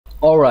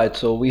Alright,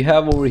 so we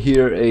have over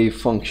here a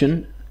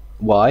function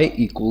y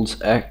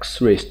equals x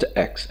raised to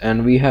x,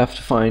 and we have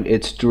to find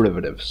its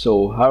derivative.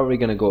 So how are we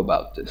going to go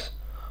about this?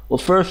 Well,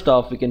 first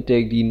off, we can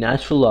take the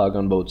natural log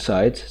on both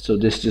sides, so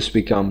this just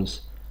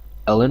becomes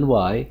ln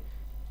y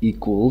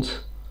equals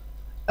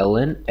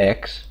ln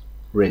x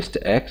raised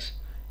to x,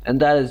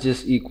 and that is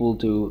just equal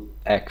to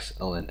x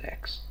ln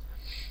x.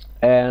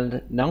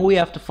 And now we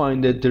have to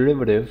find the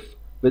derivative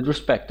with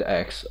respect to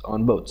x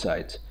on both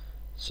sides.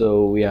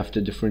 So we have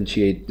to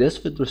differentiate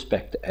this with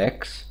respect to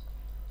x,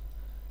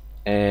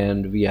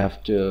 and we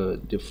have to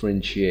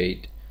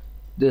differentiate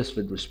this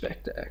with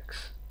respect to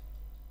x.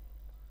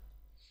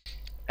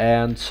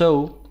 And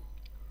so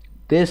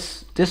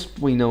this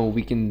we know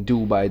we can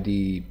do by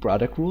the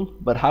product rule,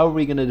 but how are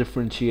we going to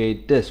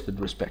differentiate this with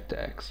respect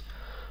to x?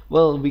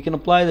 Well, we can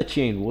apply the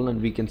chain rule,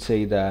 and we can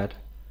say that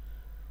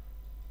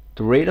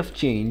the rate of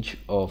change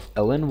of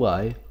ln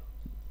y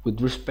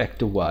with respect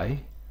to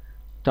y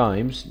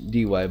times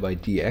dy by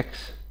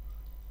dx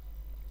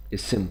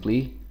is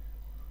simply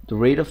the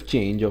rate of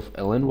change of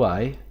ln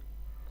y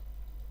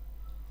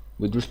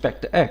with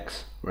respect to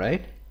x,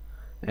 right?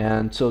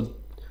 And so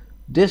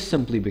this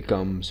simply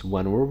becomes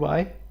 1 over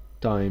y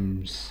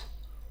times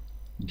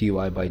dy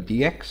by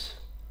dx,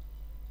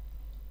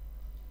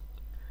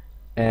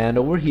 and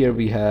over here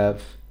we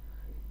have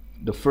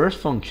the first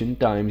function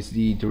times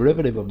the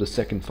derivative of the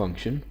second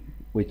function,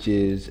 which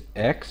is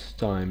x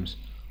times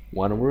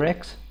 1 over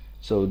x,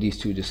 so these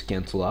two just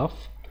cancel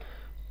off,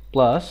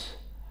 plus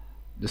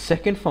the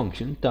second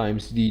function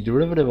times the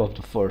derivative of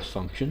the first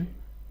function,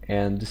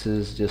 and this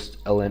is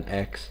just ln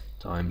x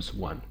times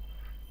 1.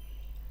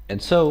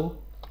 And so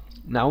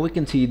now we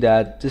can see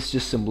that this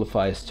just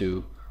simplifies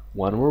to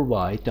 1 over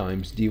y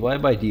times dy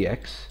by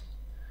dx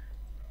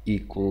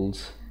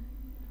equals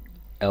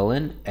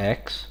ln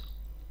x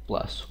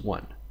plus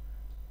 1.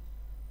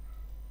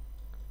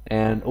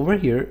 And over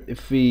here,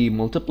 if we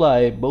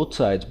multiply both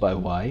sides by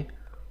y,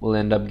 we'll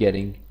end up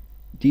getting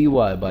dy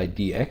by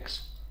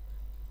dx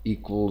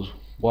equals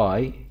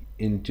y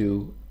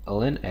into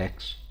ln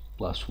x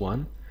plus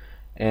 1.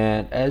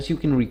 And as you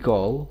can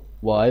recall,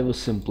 y was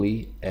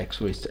simply x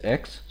raised to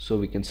x, so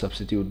we can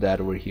substitute that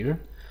over here,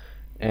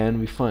 and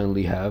we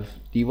finally have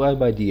dy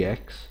by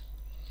dx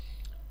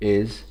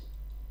is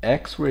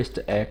x raised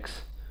to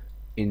x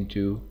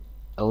into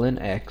ln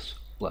x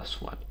plus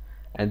 1,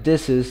 and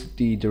this is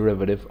the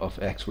derivative of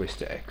x raised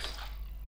to x.